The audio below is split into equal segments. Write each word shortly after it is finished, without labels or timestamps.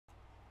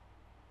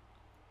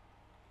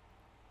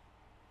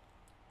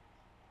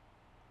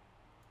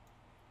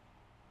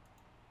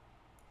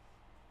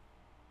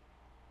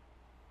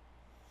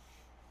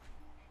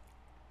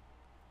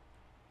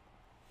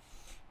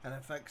Hello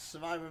folks,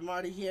 Survivor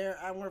Marty here,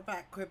 and we're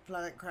back with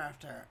Planet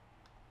Crafter.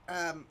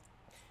 I'm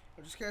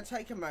just going to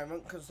take a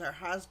moment because there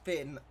has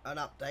been an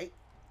update.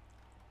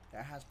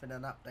 There has been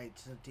an update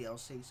to the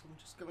DLC, so I'm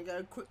just going to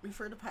go quickly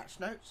through the patch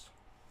notes.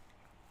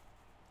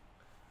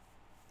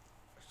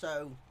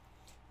 So,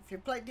 if you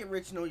played the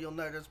original, you'll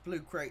know there's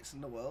blue crates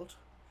in the world,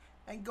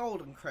 and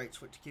golden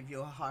crates which give you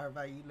a higher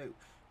value loot.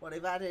 Well,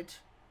 they've added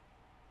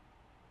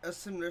a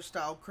similar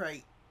style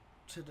crate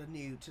to the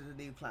new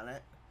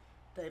planet.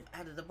 They've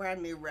added a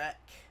brand new wreck.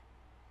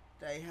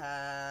 They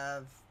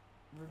have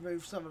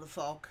removed some of the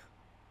fog.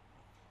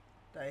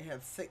 They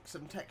have fixed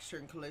some texture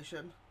and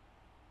collision.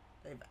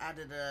 They've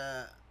added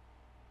a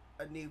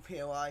new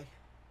POI.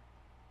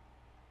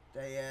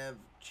 They have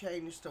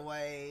changed the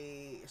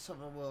way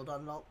some of the world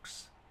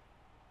unlocks.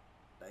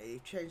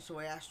 They've changed the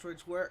way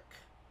asteroids work.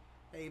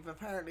 They've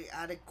apparently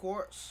added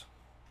quartz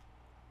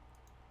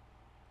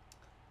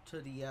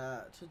to the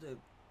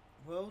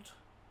world.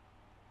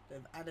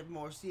 They've added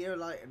more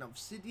zeolite and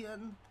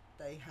obsidian.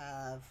 They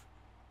have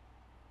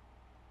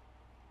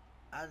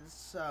added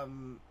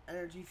some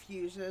energy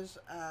fuses,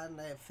 and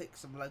they have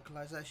fixed some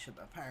localization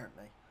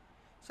apparently.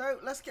 So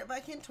let's get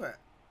back into it.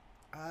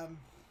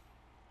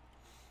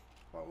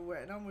 What were we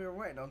waiting on? We were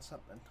waiting on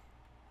something.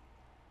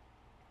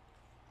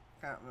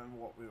 Can't remember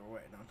what we were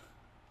waiting on.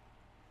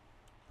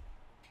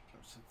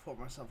 I'll just pour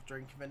myself a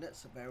drink a minute,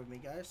 so bear with me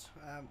guys.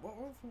 What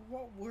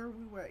were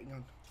we waiting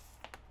on?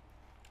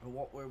 Or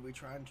what were we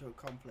trying to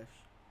accomplish?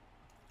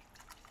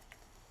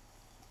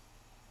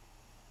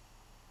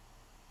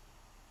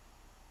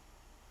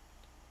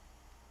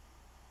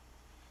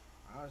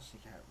 I honestly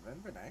can't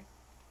remember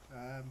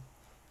now.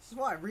 This is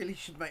why I really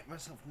should make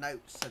myself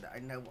notes so that I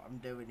know what I'm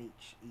doing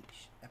each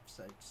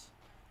episodes.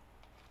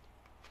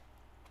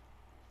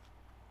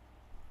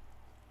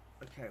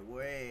 Okay,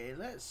 wait,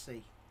 let's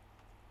see.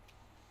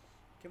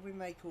 Can we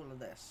make all of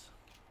this?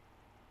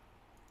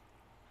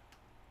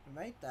 We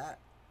made that.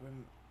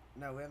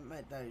 No, we haven't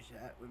made those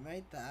yet. We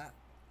made that.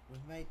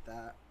 We've made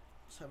that.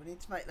 So we need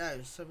to make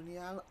those. So we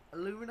need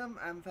aluminum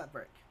and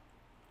fabric.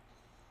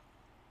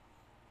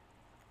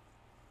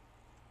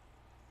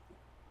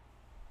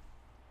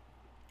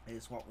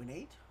 Is what we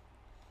need.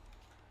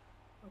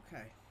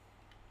 Okay.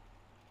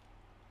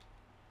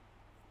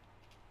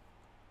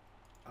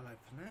 I'll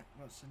open it.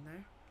 What's in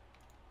there?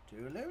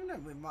 2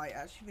 aluminum. We might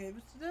actually be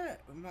able to do it.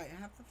 We might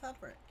have the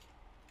fabric.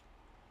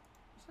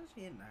 What's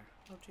actually in there?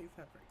 Oh, 2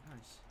 fabric.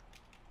 Nice.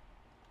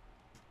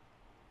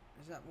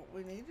 Is that what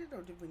we needed,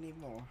 or did we need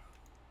more?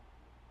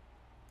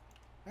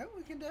 Oh,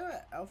 we can do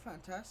it. Oh,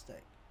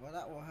 fantastic. Well,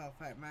 that will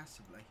help out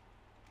massively.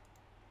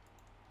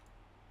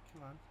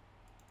 Come on.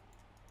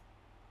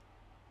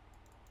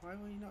 Why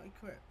will you not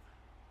equip?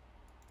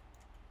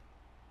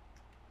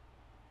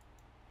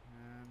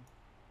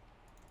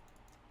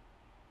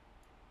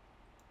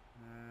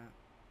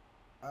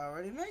 I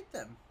already made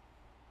them.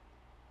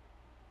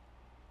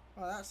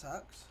 Well, that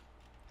sucks.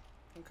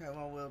 Okay,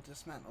 well, we'll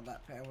dismantle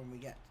that pair when we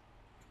get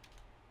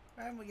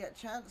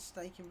chance.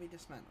 They can be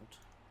dismantled.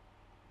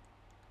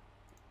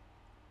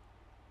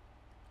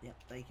 Yep,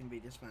 they can be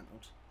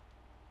dismantled.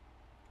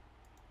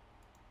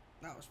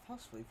 That was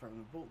possibly from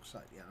the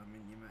bauxite, the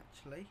aluminium,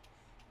 actually.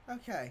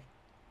 Okay.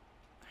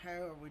 How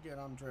are we doing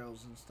on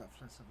drills and stuff?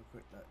 Let's have a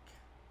quick look.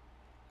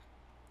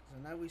 Because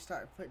I know we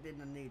started putting in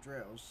the new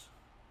drills.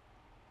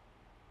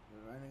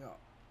 We've only got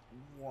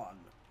 1.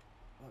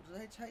 What do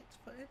they take to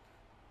put in?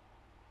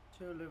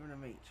 2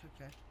 aluminum each,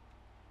 okay.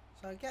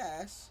 So I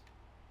guess...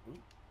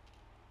 Ooh,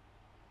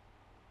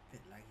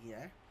 bit laggy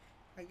there.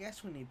 I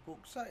guess we need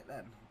bauxite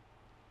then.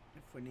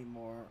 If we need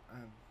more...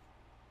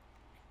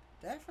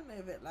 definitely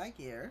a bit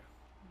laggier.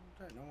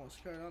 Don't know what's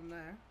going on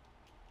there.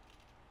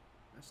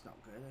 That's not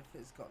good. If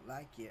it's got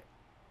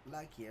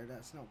laggier,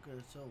 that's not good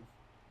at all.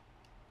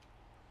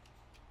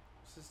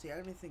 This is the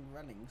only thing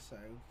running, so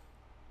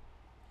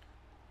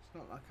it's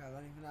not like I have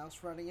anything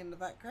else running in the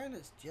background.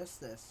 It's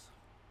just this.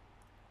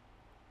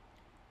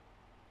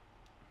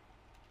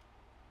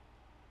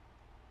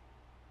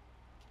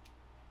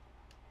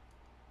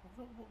 I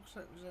thought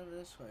bauxite was over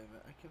this way,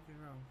 but I could be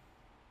wrong.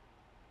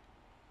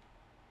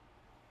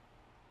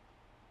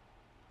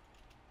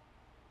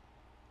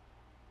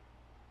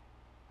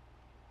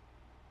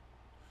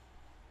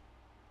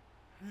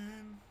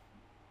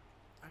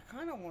 I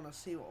kind of want to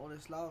see what all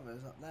this lava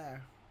is up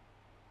there.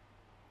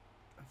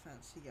 I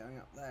fancy going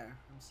up there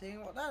and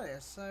seeing what that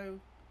is, so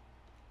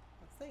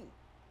I think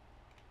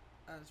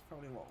that's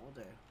probably what we'll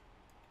do.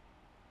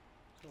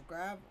 So we'll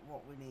grab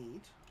what we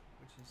need,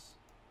 which is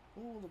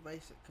all the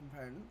basic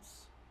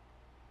components.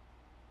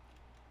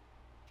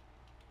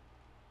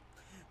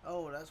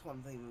 Oh, that's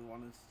one thing we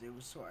wanted to do,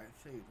 was sort out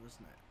food,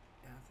 wasn't it?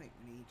 Yeah, I think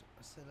we need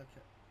a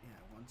silica.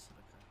 Yeah, 1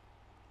 silica.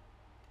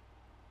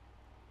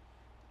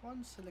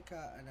 1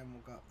 silica, and then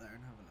we'll go up there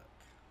and have a look.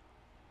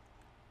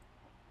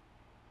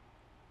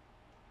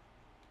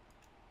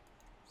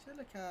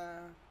 Silica,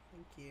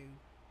 thank you.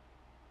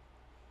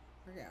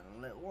 We're getting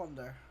a little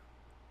wander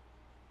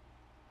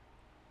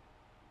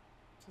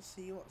to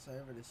see what's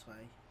over this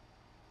way.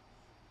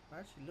 I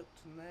actually looked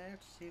in there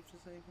to see if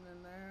there's anything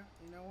in there.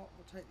 You know what?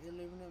 We'll take the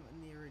aluminum and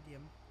the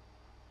iridium.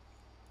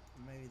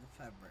 And maybe the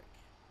fabric.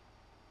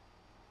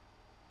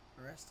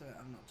 The rest of it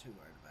I'm not too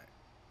worried about.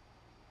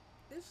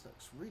 This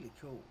looks really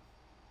cool.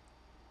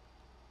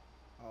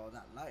 Oh,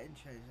 that lighting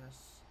change,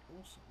 that's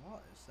awesome.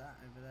 What is that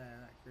over there,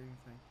 that green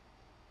thing?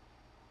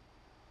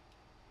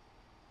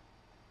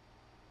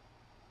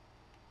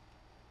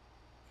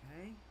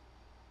 Okay.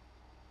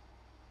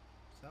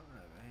 Something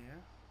over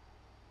here.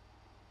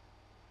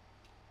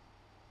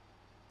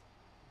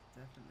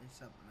 Definitely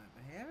something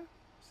over here.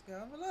 Let's go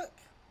have a look.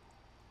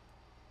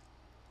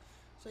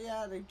 So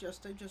yeah, they've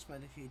just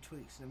made a few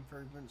tweaks and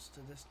improvements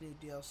to this new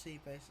DLC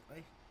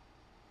basically.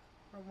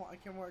 From what I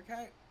can work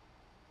out.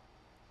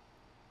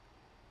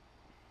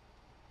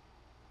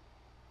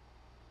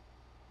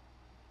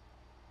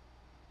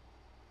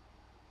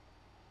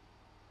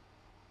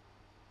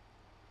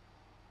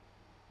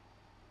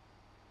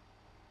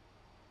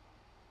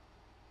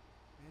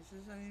 Is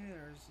this anything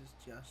or is this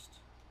just...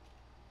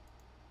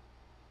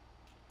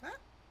 Ah!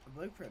 A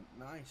blueprint.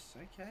 Nice.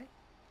 Okay.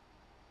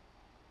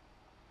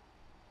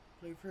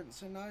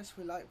 Blueprints are nice.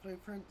 We like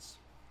blueprints.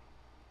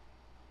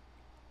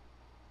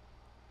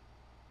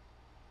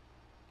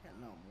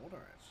 Getting low on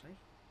water actually.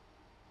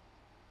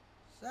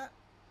 Is that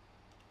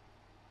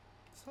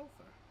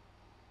sulfur?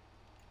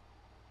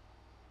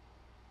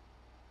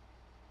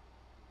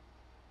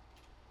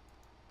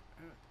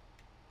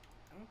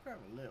 I'll grab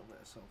a little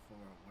bit of sulfur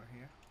over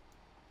here.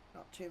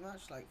 Not too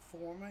much, like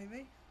 4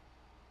 maybe.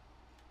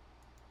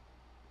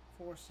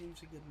 4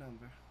 seems a good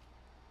number.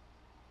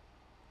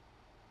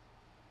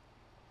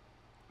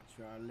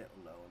 We are a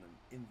little low on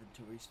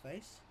inventory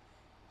space.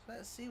 So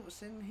let's see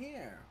what's in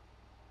here.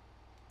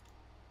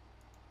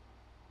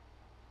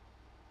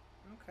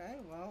 Okay,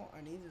 well,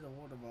 I needed a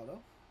water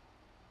bottle.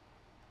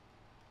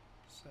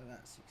 So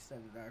that's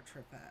extended our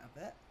trip out a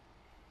bit.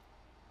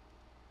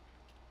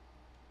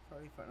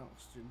 Probably put an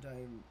oxygen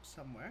dome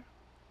somewhere.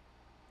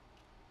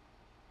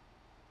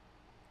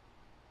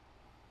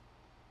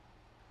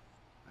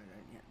 I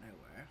don't yet know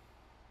where.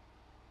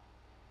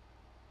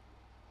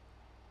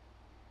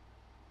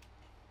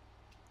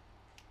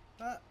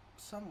 But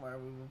somewhere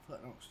we will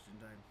put an oxygen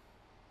dome.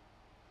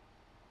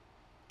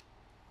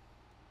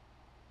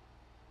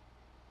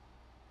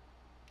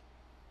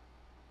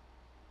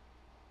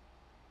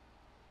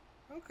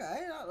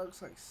 Okay, that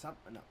looks like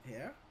something up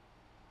here.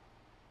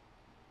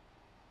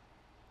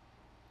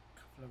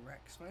 Couple of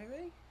wrecks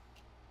maybe.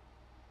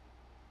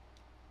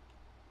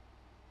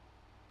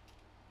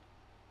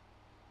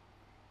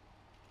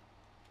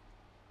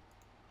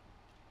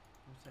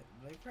 We'll take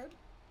the blueprint.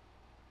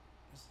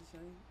 Is this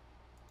any?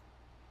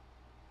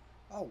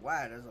 Oh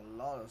wow, there's a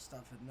lot of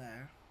stuff in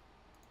there.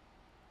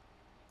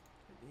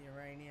 Take the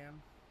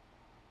uranium.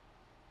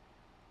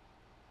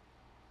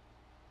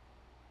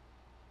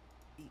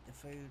 Eat the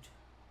food.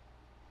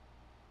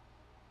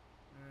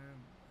 I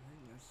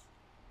think that's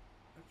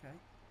okay.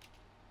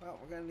 Well,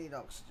 we're going to need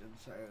oxygen,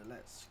 so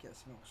let's get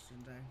some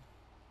oxygen down.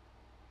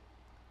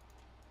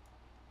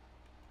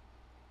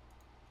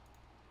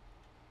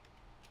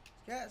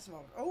 Let's get some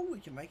oxygen. Oh, we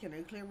can make a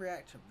nuclear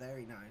reactor.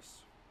 Very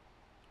nice.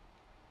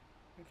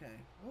 Okay.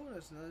 Oh,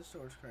 there's another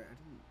storage crate. I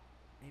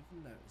didn't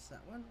even notice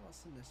that one.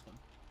 What's in this one?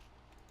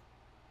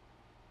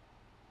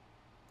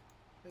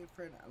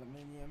 Blueprint,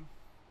 aluminium,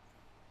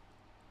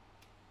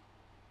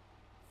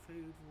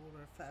 food,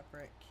 water,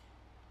 fabric.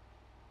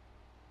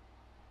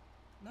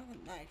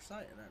 Nothing that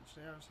exciting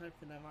actually. I was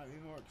hoping there might be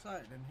more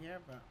exciting in here,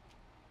 but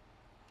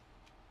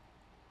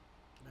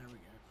there we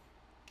go.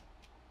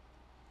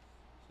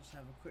 Just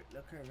have a quick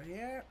look over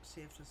here.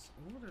 See if there's...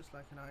 Oh, there's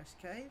like an ice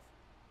cave.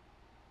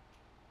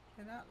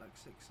 Okay, that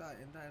looks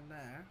exciting down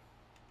there.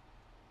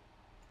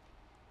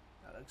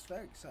 That looks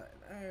very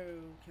exciting.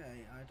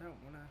 Okay, I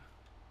don't want to...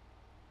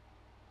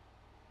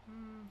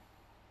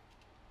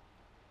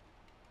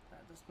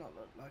 That does not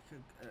look like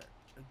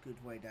a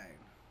good way down.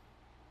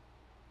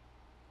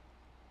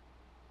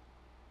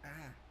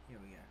 Ah, here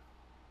we go.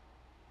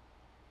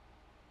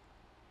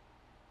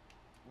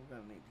 We're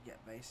going to need to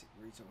get basic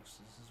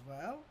resources as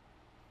well,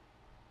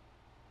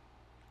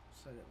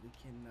 so that we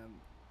can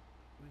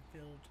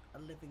rebuild a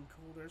living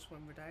quarters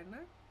when we're down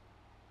there.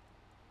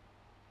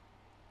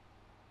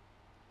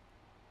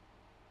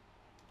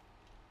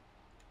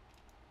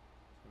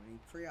 So we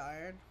need 3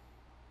 iron.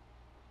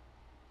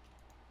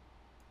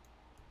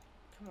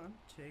 Come on,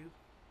 2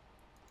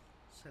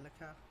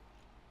 silica.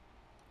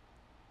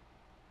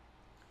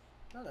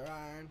 Another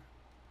iron.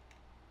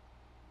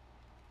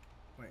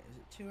 Wait, is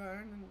it 2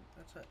 iron and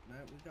no,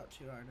 we've got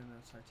 2 iron and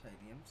a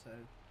titanium, so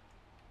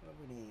what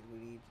do we need? We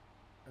need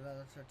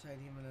another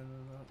titanium and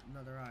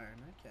another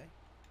iron, okay.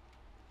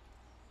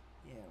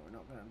 Yeah, we're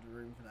not going to have the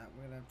room for that.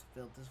 We're going to have to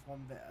build this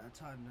one bit at a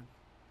time then.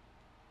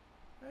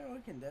 Oh,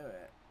 we can do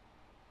it.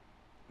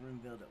 We're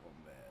going to build it one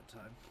bit at a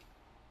time.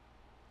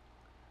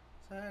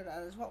 So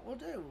that is what we'll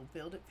do. We'll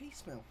build it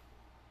piecemeal.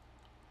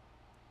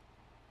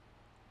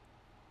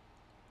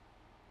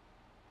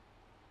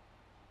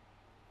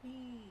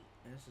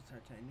 There's the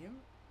titanium.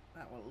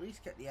 That will at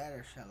least get the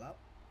outer shell up.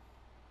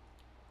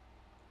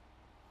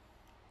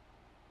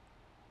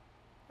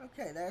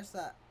 Okay, there's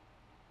that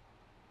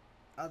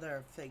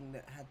other thing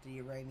that had the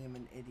uranium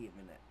and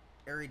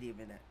iridium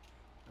in it.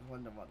 I was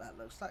wondering what that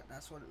looks like.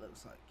 That's what it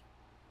looks like.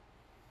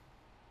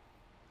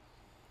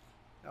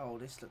 Oh,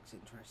 this looks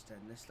interesting.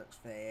 This looks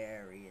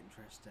very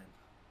interesting.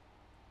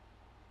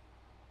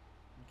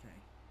 Okay.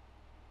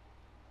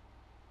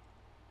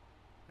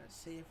 Let's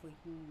see if we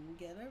can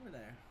get over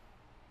there.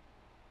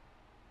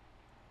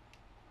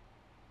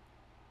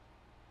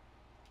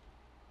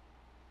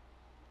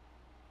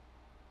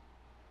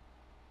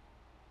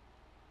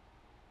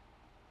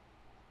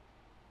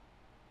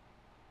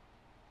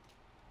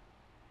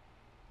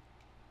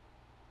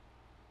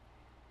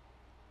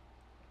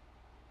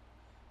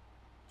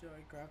 Do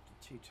I grab the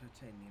 2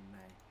 titanium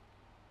now?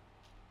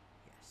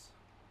 Yes.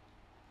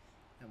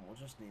 And we'll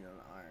just need an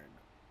iron.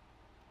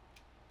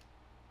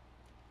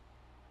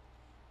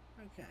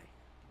 Okay.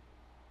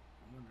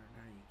 I'm wondering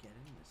how you get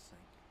in this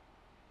thing.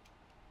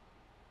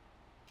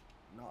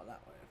 Not that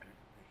way,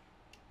 apparently.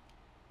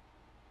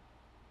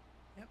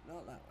 Yep,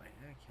 not that way.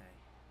 Okay.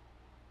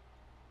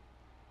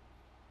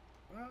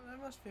 Well,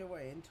 there must be a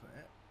way into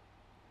it.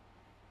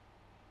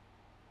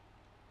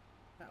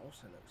 That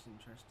also looks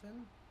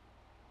interesting.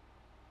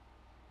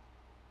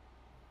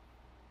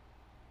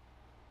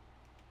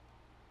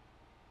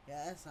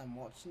 Yes, I'm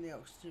watching the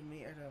oxygen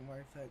meter. Don't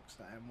worry, folks.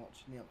 I am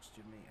watching the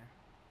oxygen meter.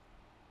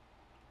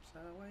 Is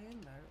there a way in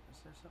there? Is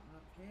there something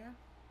up here?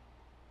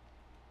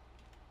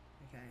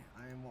 Okay,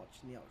 I am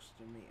watching the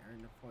oxygen meter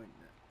in the point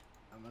that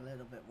I'm a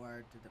little bit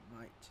worried that it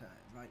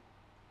might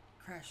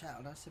crash out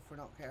on us if we're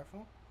not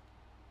careful.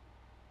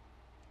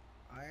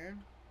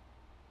 Iron.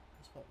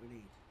 That's what we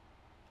need.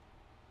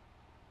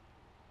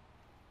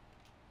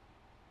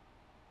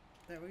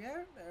 There we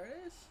go. There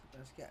it is.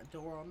 Let's get a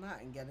door on that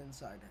and get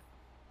inside it.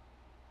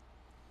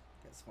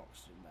 Get some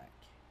oxygen back.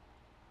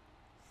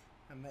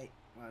 And mate,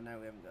 well, no,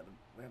 we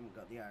haven't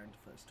got the iron to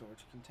put a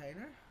storage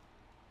container.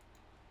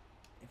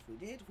 If we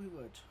did, we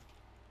would.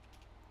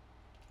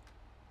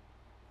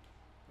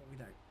 But we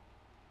don't.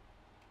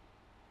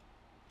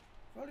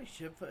 Probably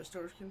should put a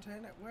storage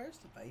container. Where's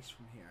the base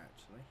from here,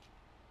 actually?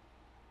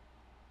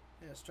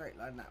 Yeah, straight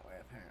line that way,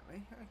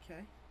 apparently.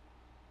 Okay.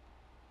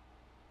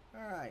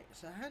 Alright,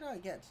 so how do I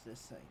get to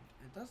this thing?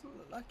 It doesn't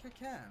look like I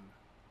can.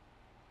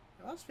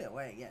 There must be a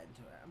way to get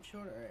into it. I'm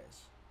sure there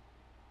is.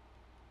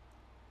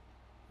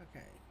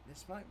 Okay,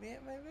 this might be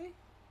it, maybe?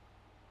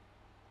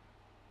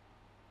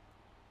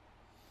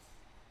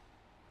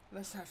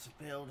 Let's have to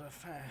build a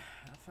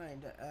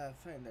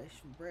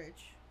foundation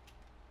bridge.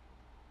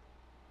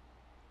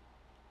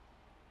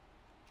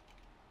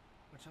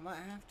 Which I might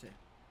have to.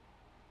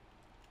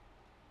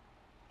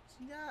 So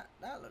yeah,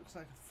 that looks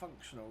like a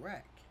functional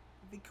wreck.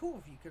 It'd be cool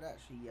if you could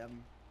actually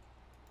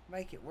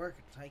make it work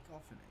and take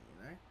off in it,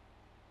 you know?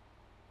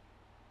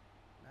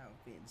 That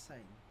would be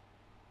insane.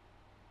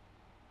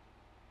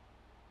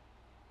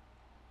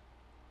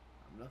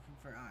 I'm looking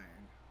for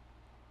iron.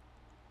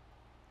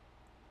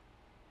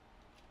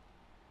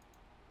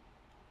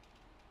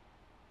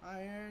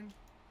 Iron.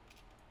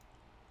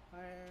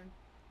 Iron.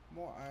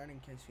 More iron in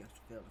case we have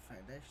to build a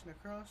foundation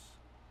across.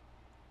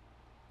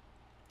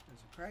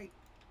 There's a crate.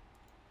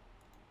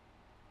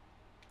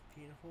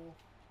 Beautiful.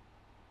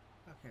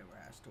 Okay, we're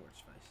out of storage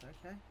space.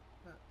 Okay.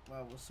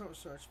 Well, we'll sort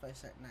storage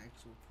space out now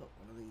because we'll put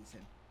one of these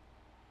in.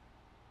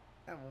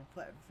 And we'll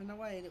put everything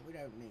away that we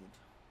don't need.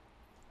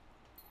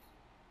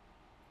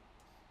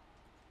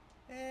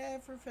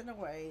 Everything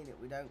away that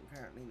we don't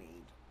currently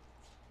need.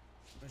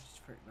 Which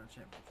is pretty much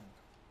everything.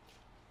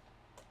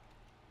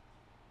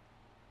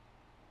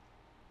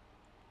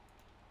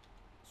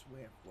 So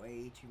we have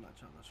way too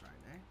much on us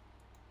right now.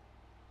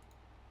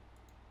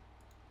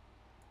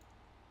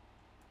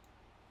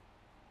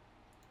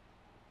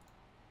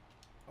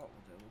 What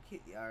we'll do, we'll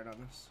keep the iron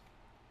on us.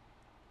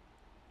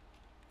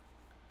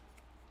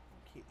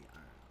 We'll keep the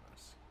iron on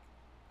us.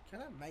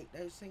 Can I make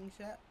those things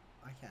yet?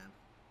 I can.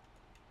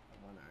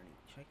 One iron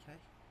each, okay.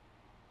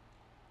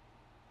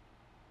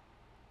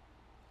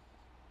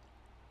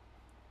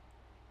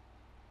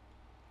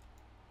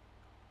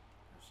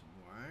 There's some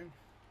more iron.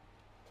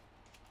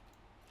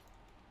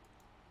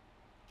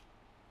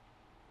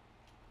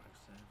 Like I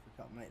said, if we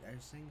can't make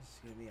those things, it's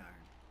going to be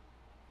iron.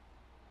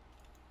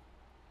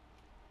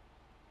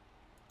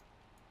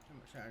 How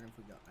much iron have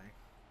we got now?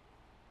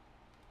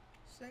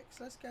 6,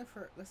 let's go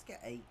for it. Let's get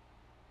 8.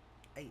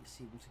 8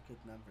 seems a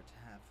good number to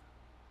have.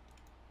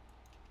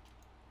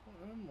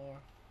 One more.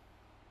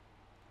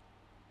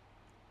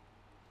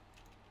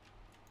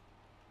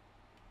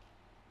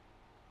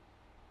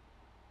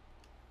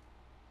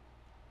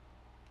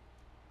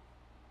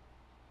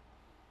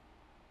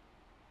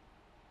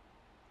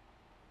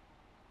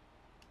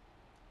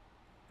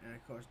 And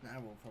of course now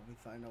we'll probably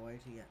find a way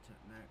to get to it.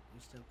 No, we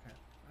still can't.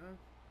 Oh.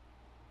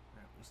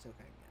 No, we still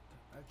can't get to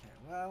it. Okay,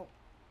 well.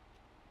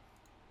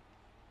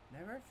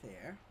 Never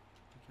fear,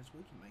 because we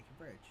can make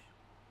a bridge.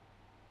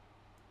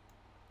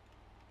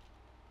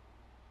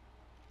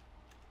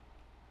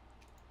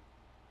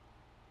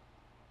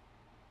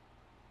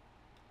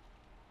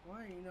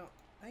 Why are you not?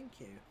 Thank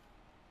you.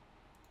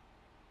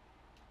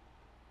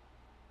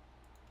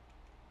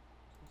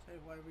 Hey,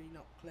 why were you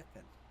not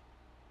clipping?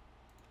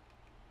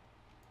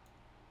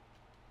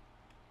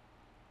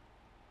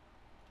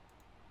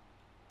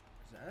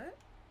 Is that it?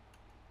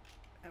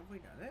 Have we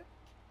done it?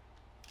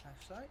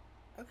 Flashlight?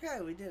 Okay,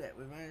 we did it.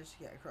 We managed to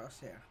get across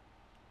here.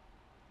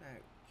 Now,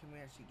 can we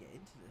actually get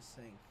into this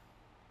thing?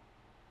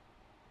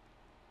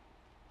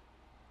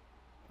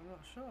 I'm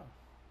not sure.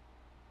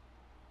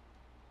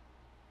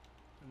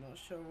 I'm not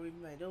sure we've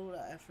made all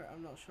that effort.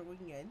 I'm not sure we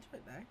can get into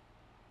it now.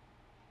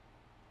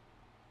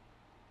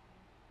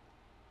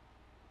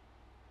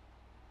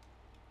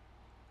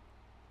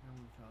 And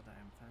we fell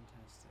down.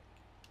 Fantastic.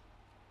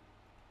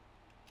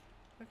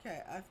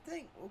 Okay, I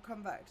think we'll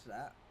come back to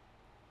that.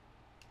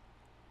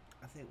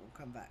 I think we'll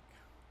come back.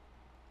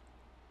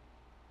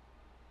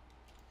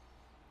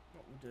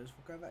 What we'll do is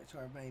we'll go back to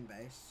our main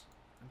base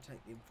and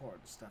take the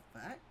important stuff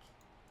back,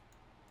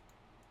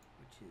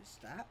 which is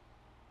that,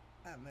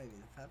 and maybe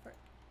the fabric.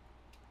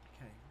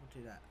 Okay,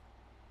 we'll do that.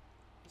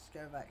 Let's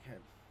go back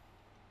home.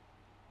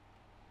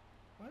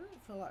 Why do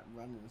I feel like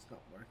running's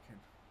not working?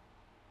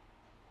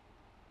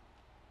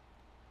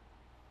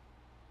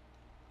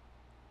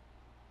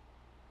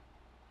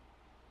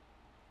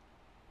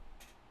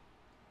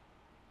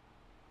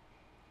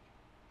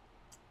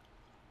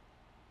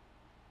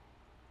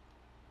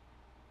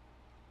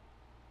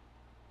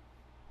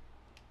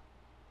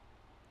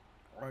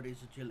 Or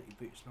these agility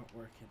boots not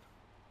working?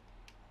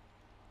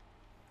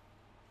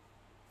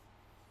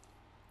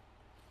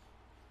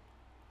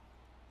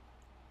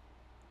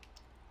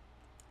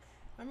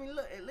 I mean,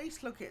 look. At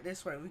least look at it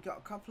this way. We've got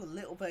a couple of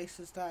little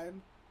bases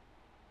down,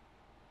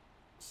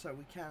 so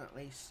we can at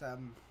least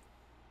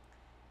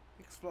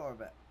explore a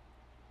bit.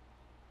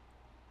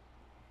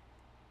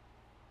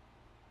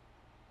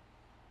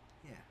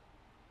 Yeah,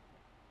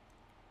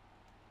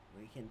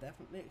 we can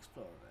definitely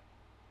explore a bit.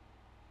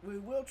 We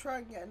will try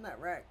and get in that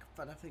wreck,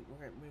 but I think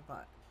we're going to move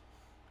back.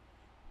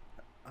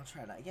 I'll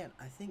try that again.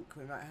 I think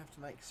we might have to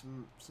make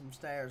some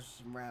stairs,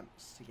 some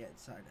ramps to get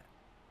inside it.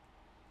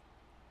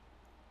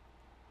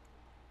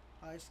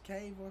 Ice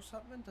cave or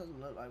something? Doesn't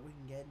look like we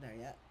can get in there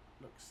yet.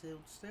 Looks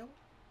sealed still.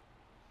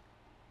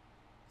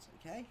 It's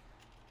okay.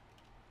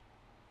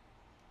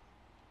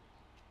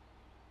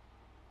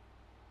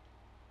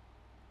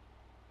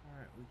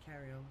 Alright, we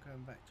carry on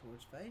going back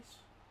towards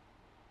base.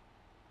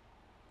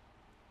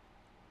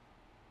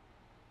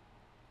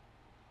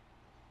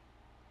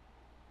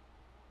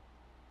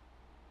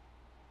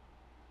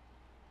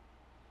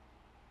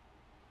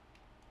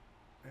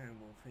 And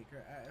we'll figure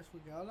it out as we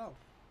go along.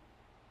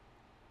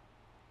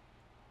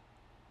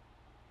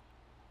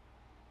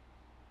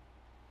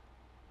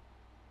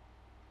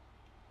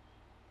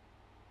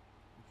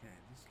 Okay,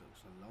 this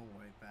looks a long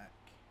way back.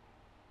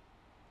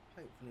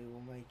 Hopefully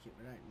we'll make it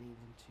without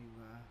needing to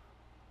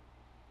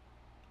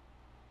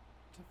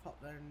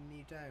pop down a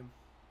new dome.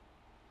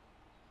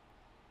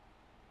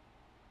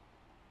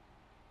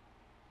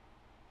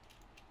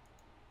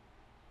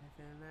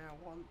 Anything there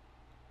I want?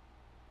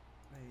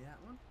 Maybe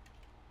that one?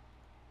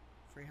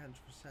 300%,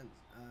 300%,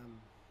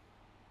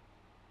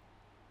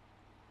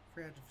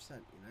 you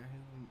know, who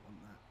wouldn't want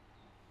that?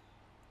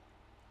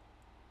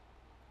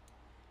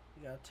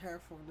 We gotta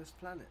terraform this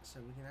planet so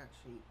we can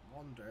actually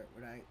wander it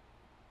without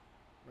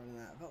running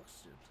out of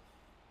oxygen.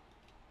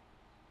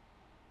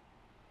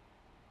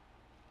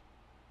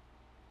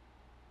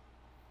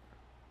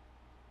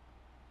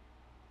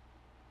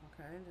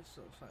 Okay, this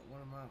looks like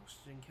one of my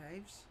oxygen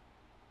caves.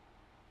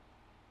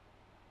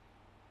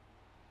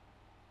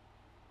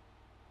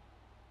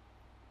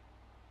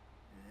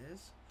 It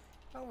is.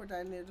 Oh, we're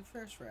down near the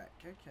first rack.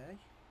 Okay.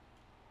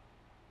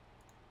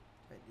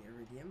 Take the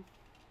iridium.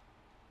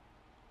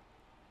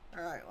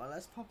 Alright, well,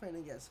 let's pop in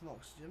and get some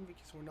oxygen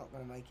because we're not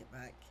going to make it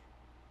back.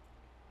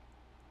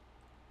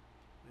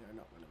 We are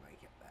not going to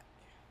make it back.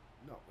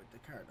 Not with the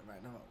current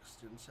amount of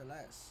oxygen. So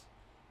let's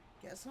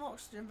get some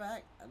oxygen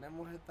back and then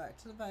we'll head back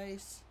to the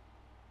base.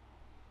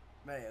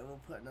 Maybe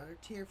we'll put another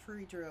tier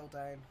 3 drill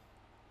down.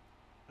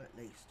 At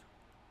least.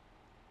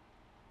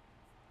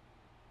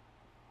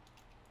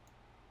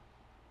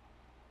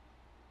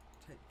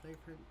 Take the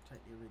blueprint,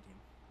 take the iridium.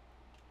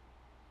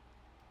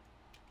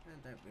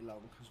 And don't be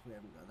long because we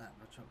haven't got that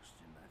much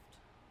oxygen left.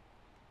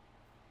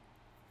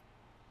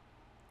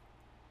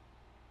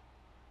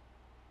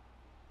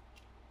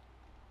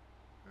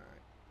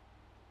 Alright.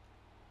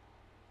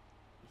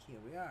 Here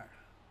we are.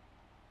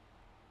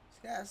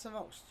 Let's get some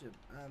oxygen.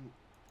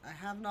 I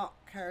have not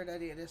carried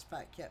any of this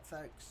back yet,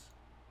 folks.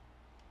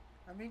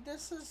 I mean,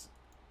 this is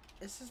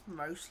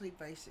mostly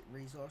basic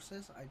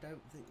resources. I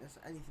don't think there's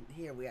anything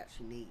here we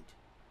actually need.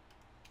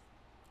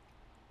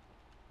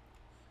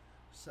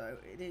 So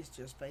it is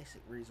just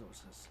basic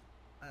resources,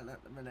 and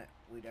at the minute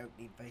we don't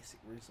need basic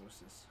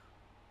resources.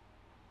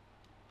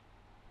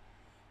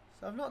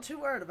 So I'm not too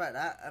worried about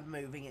that and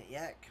moving it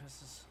yet,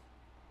 because,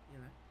 you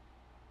know,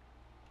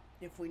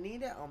 if we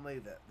need it, I'll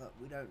move it, but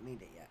we don't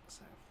need it yet,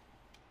 so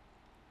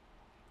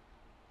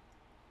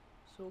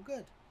it's all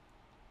good.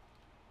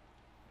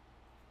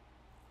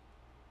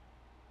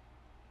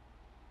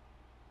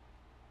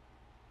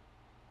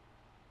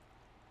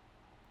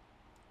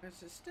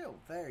 This is still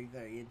very,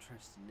 very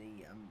interesting,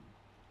 the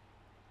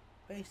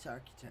base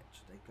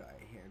architecture they've got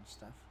out here and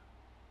stuff.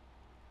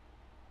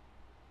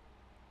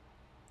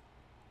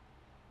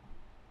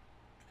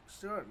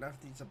 Still don't know if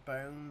these are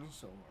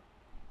bones or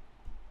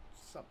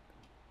something.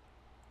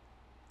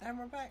 And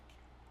we're back.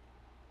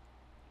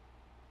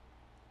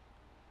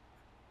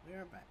 We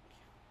are back.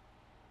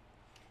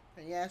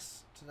 And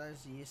yes, to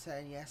those of you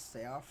saying yes,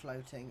 they are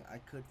floating. I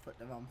could put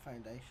them on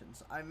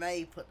foundations. I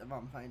may put them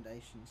on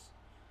foundations.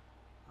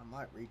 I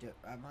might redo it.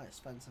 I might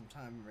spend some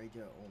time and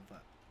redo it all,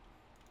 but...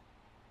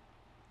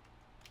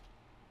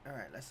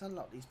 Alright, let's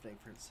unlock these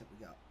blueprints that we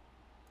got.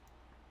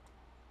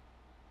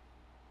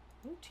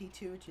 Ooh,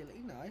 T2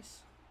 agility,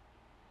 nice.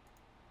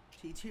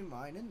 T2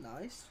 mining,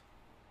 nice.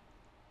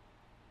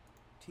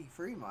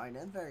 T3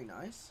 mining, very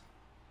nice.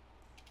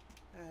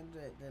 And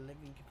the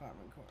living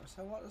compartment quarter.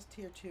 So what does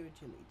tier 2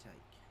 agility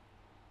take?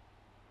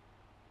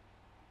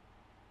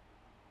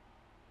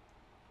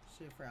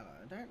 Super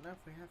alloy. I don't know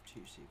if we have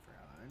 2 super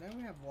alloy. I know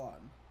we have 1.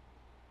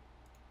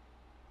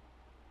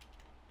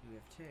 Do we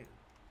have 2?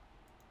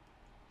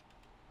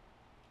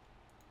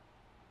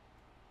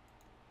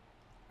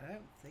 I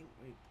don't think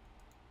we...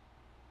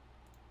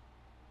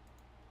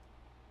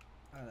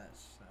 Oh,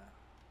 that's...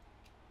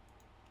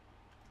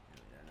 we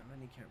don't have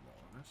any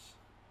cobalt on us.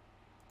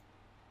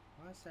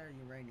 Why is there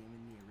uranium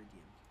in the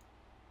iridium?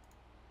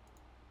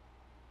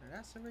 No,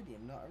 that's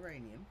iridium, not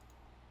uranium.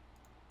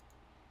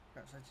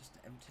 Perhaps I just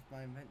emptied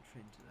my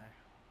inventory into there.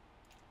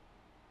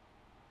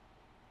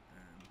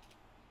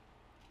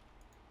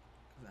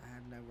 Because I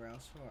had nowhere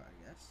else for it,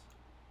 I guess.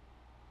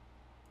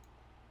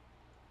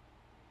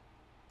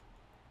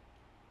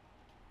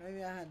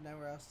 Maybe I had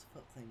nowhere else to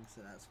put things,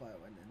 so that's why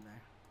it went in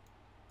there.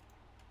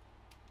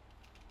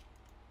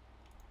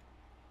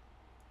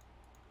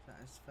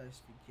 That is supposed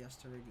to be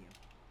just iridium.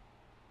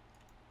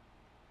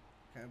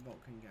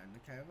 Cobalt can go in the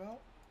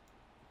cobalt.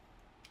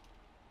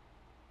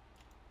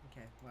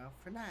 Okay, well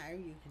for now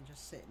you can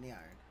just sit in the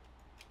iron.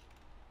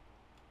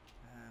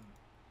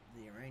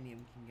 The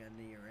uranium can go in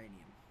the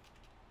uranium.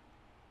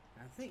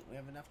 I think we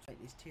have enough to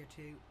make these tier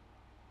 2.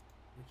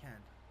 We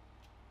can.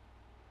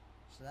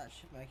 So that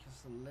should make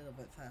us a little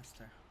bit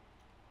faster.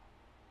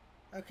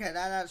 Okay,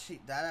 that actually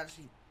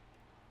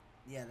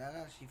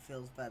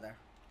feels better.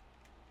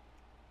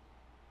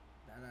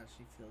 That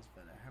actually feels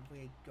better. Have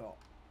we got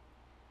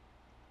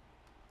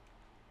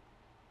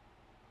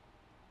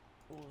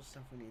all the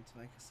stuff we need to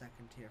make a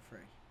second tier 3?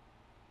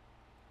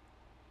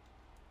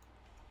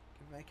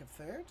 Can we make a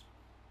third?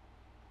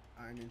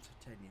 Iron and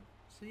titanium.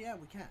 So yeah,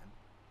 we can.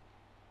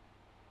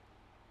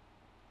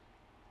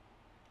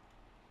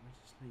 We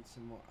just need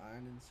some more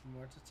iron and some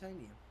more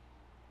titanium.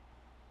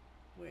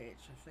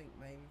 Which I think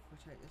maybe if we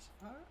take this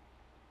apart.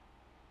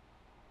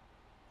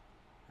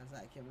 Has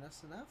that given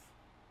us enough?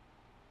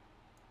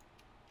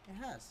 It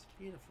has.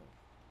 Beautiful.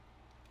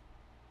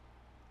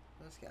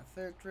 Let's get a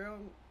third drill.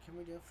 Can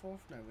we do a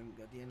fourth? No, we haven't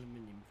got the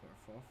aluminium for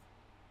a fourth.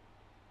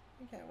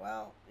 Okay,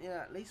 well,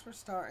 yeah, at least we're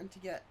starting to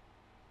get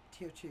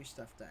tier 2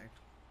 stuff down.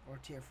 Or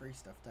tier 3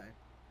 stuff down.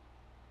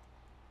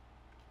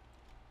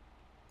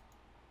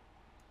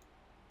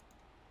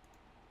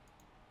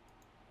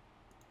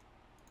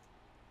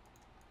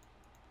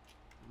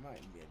 We might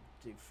even be able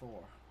to do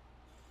 4.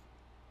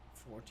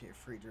 4 tier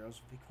 3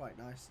 drills would be quite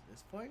nice at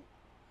this point.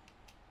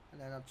 And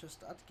then I'd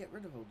get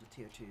rid of all the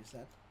tier 2s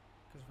then.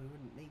 Because we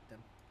wouldn't need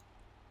them.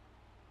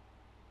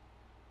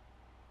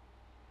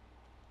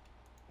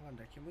 I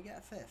wonder, can we get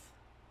a 5th?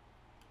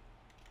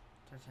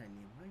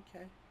 Titanium,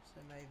 okay,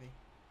 so maybe.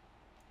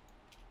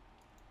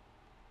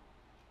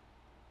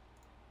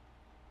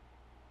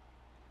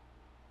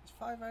 Is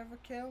 5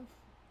 overkill?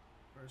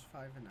 Or is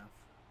 5 enough?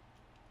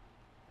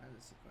 That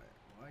is the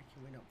question. Why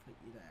can we not put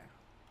you there?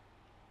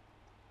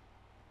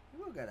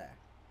 We will go there.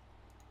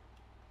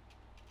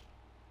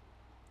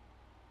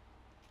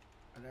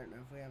 I don't know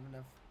if we have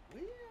enough.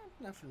 We have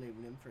enough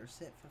aluminum for a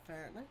sip,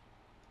 apparently.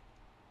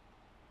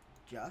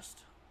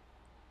 Just.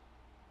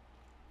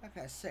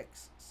 Okay,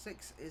 6.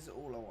 6 is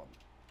all I want.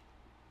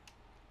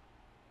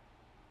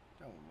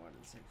 Don't want more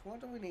than 6. What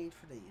do we need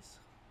for these?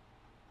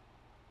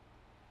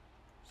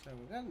 So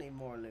we're going to need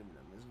more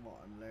aluminum is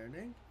what I'm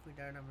learning. We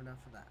don't have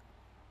enough of that.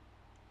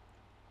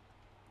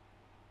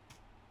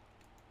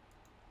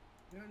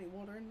 You got any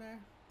water in there?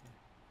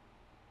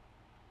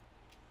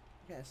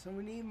 Yeah. Okay, so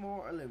we need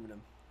more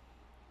aluminum.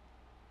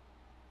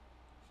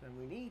 So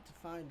we need to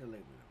find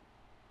aluminum.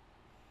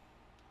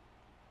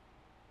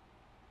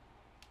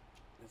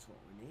 That's what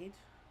we need.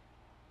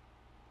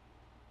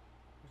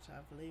 Which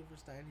I believe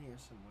was down here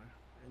somewhere.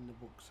 In the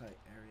bauxite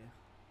area.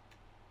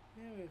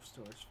 Yeah, we have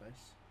storage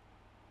space.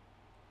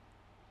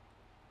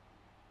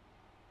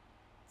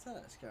 So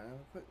let's go and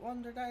have a quick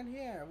wander down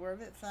here. We're a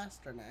bit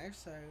faster now,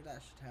 so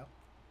that should help.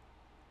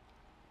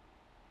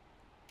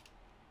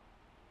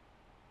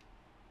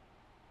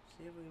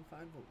 See if we can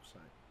find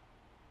bauxite.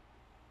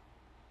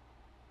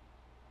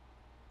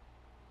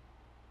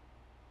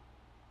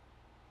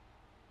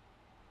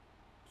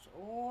 So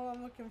all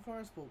I'm looking for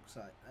is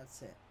bauxite.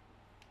 That's it.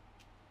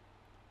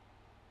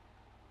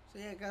 So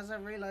yeah, guys, I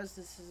realise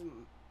this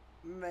isn't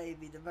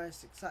maybe the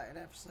most exciting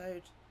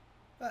episode,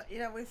 but you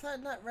know, we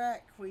found that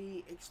wreck,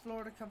 we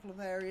explored a couple of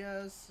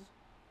areas.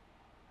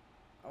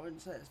 I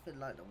wouldn't say it's been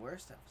like the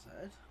worst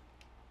episode.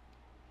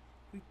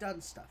 We've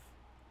done stuff.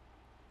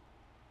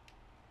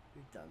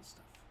 We've done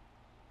stuff.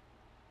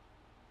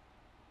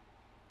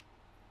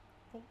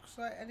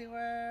 Bauxite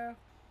anywhere?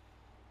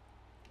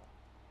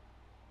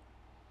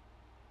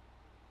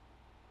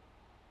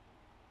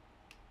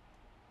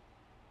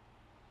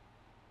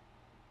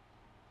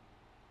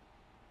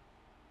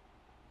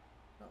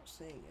 Not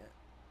seeing it.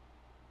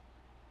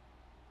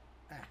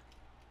 Ah.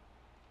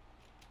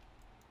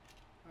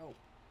 Oh.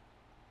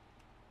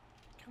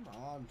 Come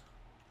on.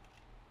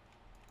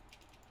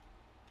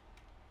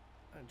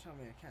 Don't tell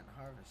me I can't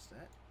harvest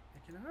it. I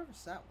can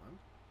harvest that one.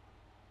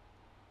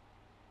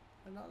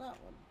 But not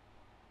that one.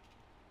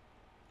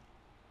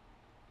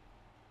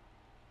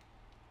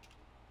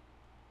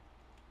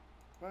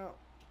 Well,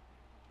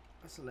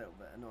 that's a little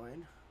bit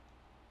annoying.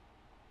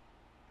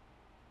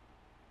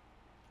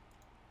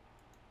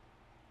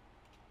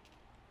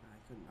 I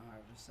couldn't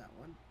harvest that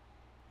one.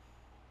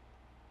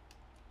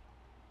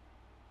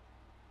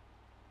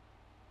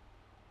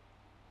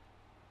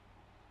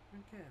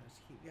 Okay, let's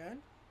keep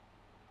going.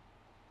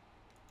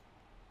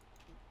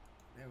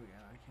 There we go,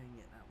 I can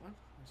get that one.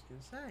 I was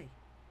going to say,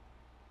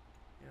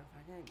 you know, if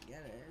I can't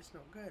get it, it's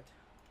not good.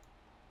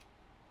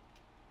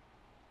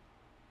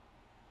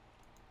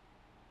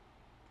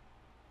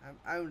 I'm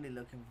only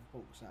looking for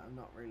bauxite, I'm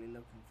not really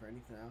looking for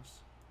anything else.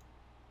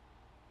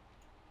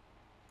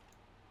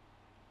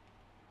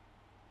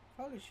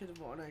 Probably should have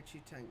bought an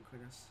O2 tank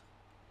with us.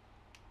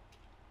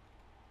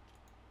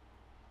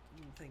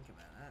 Didn't think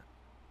about that.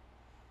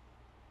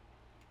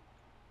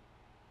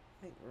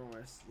 I think we're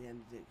almost at the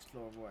end of the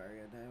explorable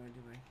area now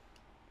anyway.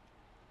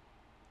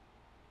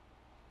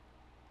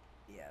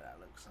 Yeah, that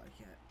looks like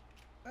it.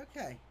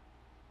 Okay.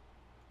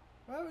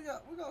 Well,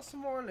 we got some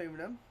more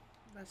aluminum.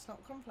 Let's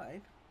not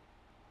complain.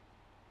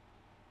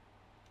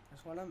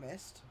 That's one I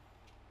missed.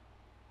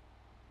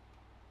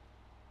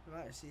 We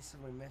might see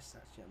some we missed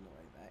actually on the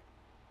way back.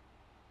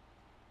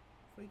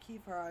 If we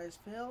keep our eyes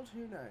peeled,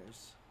 who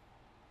knows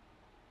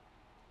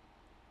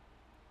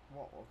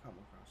what we'll come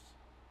across.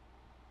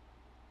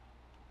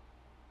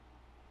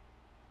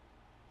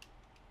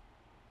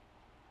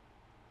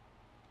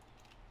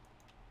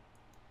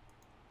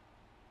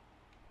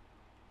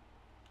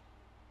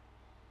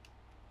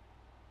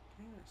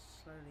 Okay, let's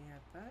slowly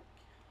head back.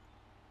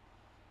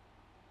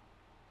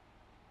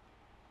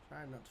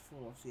 Try not to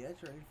fall off the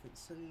edge or anything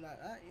silly like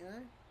that, you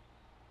know.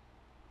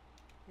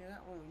 Yeah,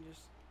 that one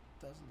just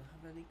doesn't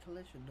have any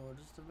collision, nor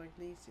does the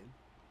magnesium.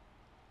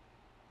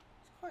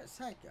 It's quite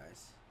sad,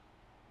 guys.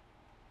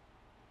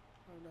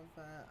 I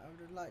would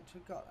have liked to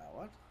have got that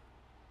one.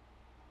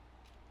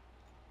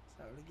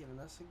 So that would have given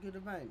us a good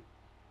amount.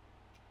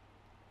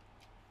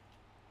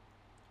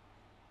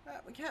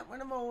 But we can't win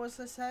them all, as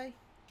they say.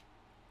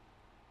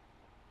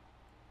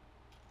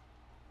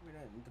 We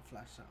don't need to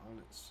flash that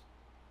on, it's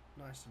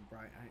nice and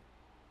bright out.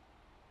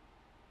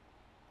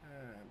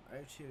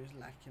 O2 is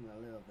lacking a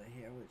little bit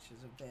here, which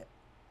is a bit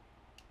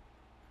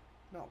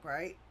not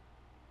great.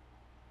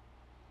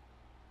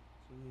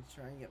 So we need to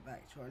try and get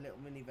back to our little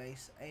mini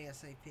base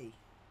ASAP. I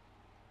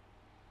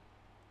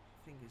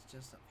think it's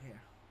just up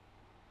here.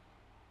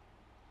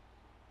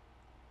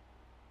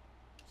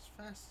 As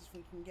fast as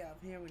we can get up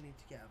here, we need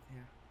to get up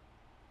here.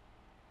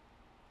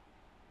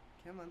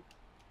 Come on.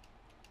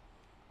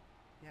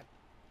 Yep.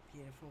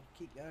 Beautiful.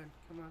 Keep going.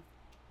 Come on.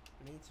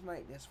 We need to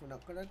make this. We're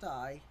not going to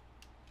die.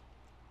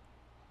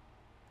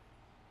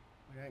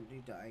 We don't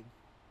do dying.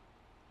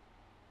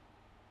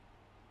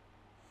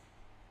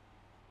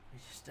 We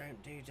just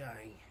don't do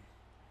dying.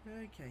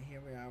 Okay, here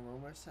we are. We're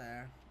almost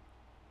there.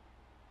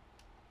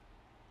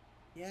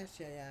 Yes,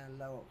 yeah.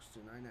 Low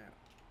oxygen, I know.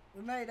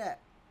 We made it.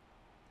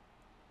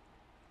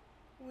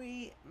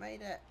 We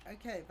made it.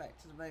 Okay, back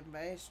to the main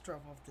base.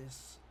 Drop off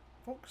this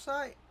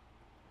bauxite.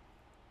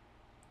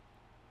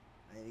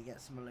 Maybe get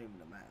some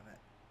aluminum out of it.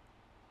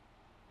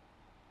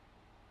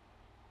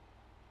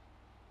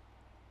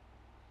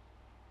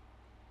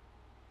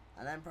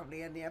 And then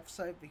probably end the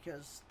episode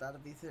because that'll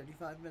be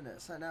 35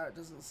 minutes. I know it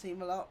doesn't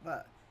seem a lot,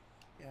 but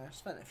yeah, I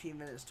spent a few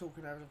minutes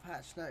talking over the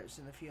patch notes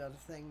and a few other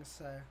things,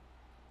 so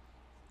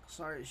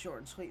sorry it's short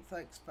and sweet,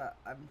 folks, but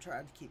I'm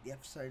trying to keep the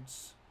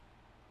episodes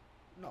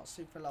not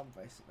super long,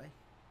 basically.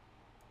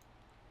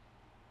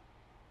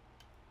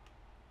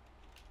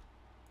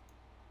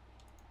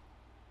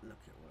 Look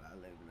at all that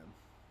aluminum.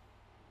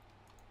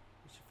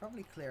 We should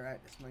probably clear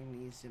out this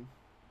magnesium.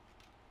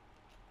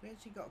 We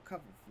actually got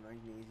covered for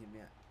magnesium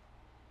yet?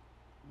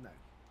 No.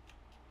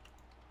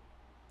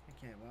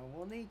 Okay, well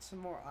we'll need some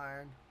more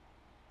iron.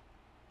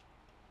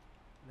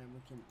 And then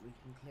we can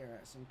clear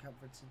out some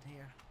cupboards in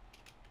here.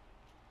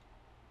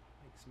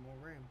 Make some more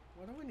room.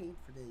 What do we need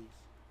for these?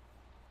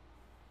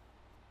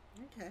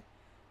 Okay.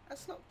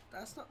 That's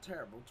not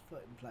terrible to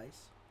put in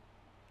place.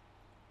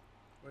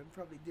 We can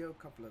probably do a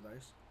couple of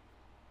those.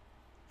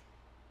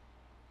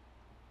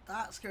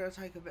 That's gonna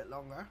take a bit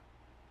longer.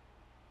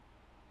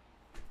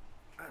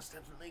 that's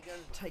definitely going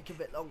to take a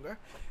bit longer.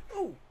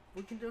 Oh,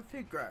 we can do a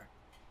food grower.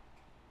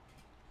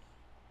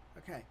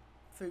 Okay,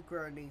 food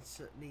grower needs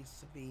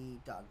to be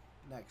done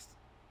next.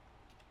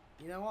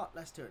 You know what?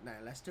 Let's do it now.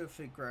 Let's do a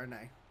food grower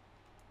now.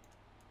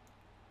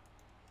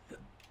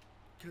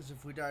 Because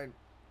if we don't,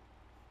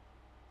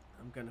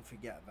 I'm going to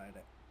forget about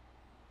it.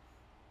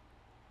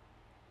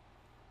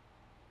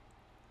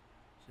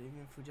 So even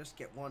if we just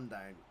get one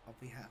down, I'll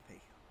be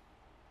happy.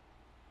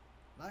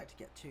 I'd like to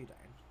get two down.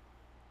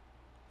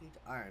 Need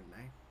iron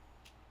now.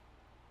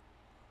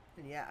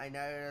 And yeah, I know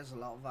there's a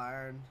lot of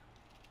iron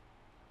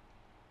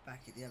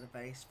back at the other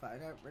base, but I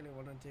don't really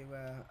want to do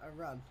a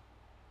run.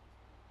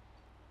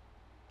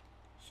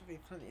 Should be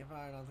plenty of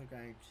iron on the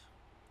ground,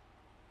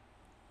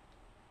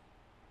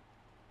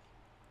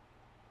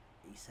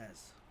 he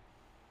says.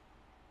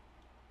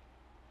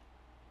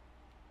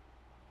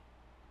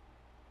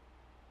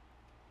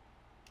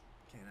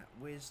 Okay, that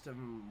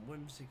wisdom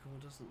whimsical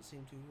doesn't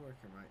seem to be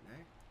working right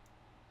now.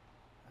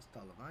 That's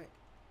dolomite.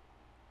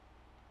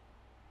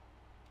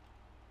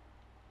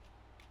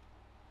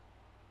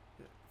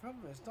 The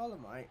problem is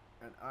dolomite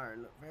and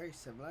iron look very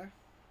similar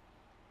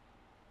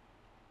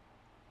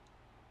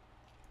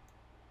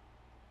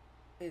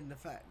in the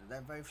fact that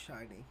they're both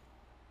shiny.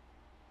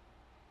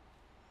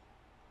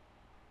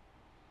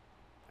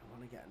 I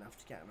want to get enough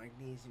to get a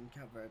magnesium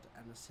covered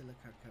and a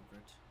silica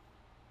covered.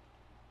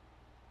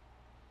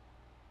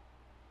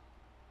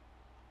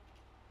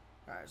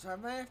 Alright, so I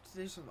may have to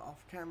do some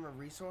off-camera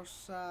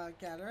resource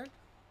gathering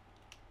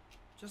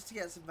just to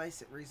get some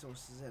basic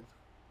resources in,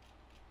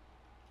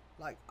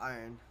 like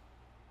iron,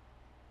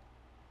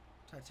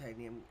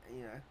 titanium,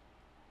 you know.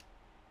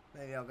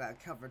 Maybe I'll get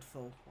a cupboard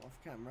full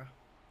off-camera.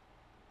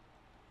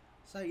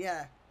 So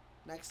yeah,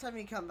 next time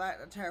you come back,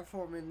 the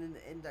terraforming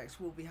index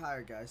will be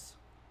higher, guys.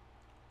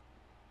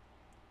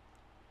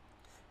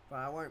 But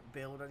I won't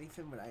build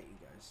anything without you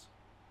guys.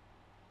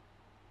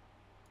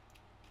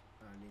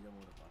 I need a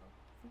water bottle.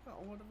 We got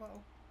a water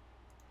bottle?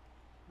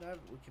 No,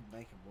 but we can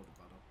make a water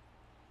bottle.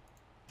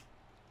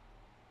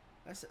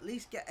 Let's at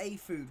least get a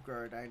food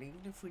grower down,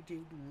 even if we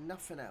do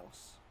nothing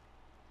else.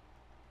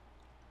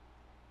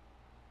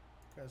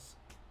 Because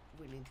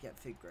we need to get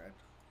food grown.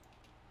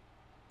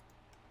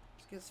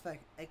 Let's get some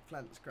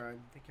eggplants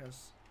grown,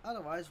 because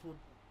otherwise we'll,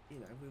 you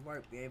know, we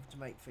won't be able to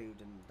make food,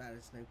 and that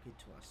is no good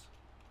to us.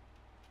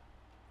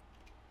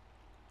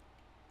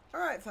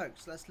 Alright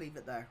folks, let's leave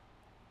it there.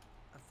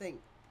 I think,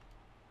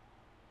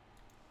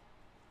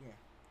 yeah.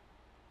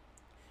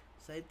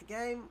 Save the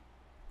game.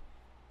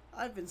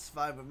 I've been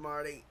Survive with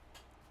Marty.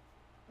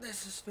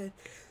 This has been...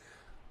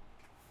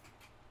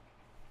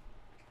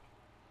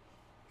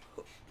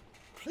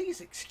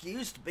 Please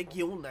excuse the big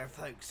yawn there,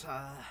 folks.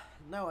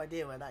 No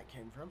idea where that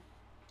came from.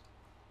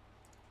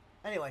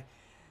 Anyway,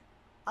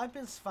 I've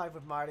been Survive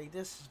with Marty.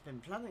 This has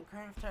been Planet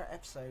Crafter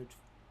episode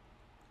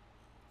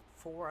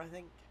 4, I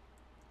think.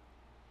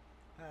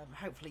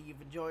 Hopefully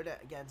you've enjoyed it.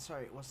 Again,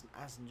 sorry it wasn't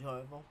as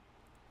enjoyable.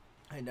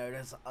 I know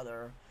there's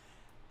other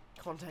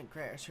content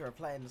creators who are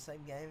playing the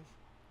same game.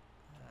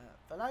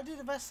 But I do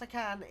the best I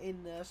can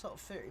in the sort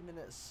of 30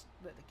 minutes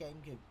that the game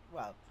could,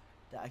 well,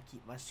 that I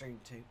keep my stream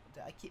to.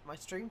 Did I keep my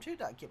stream to?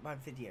 Did I keep my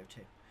video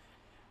to?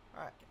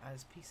 Alright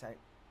guys, peace out.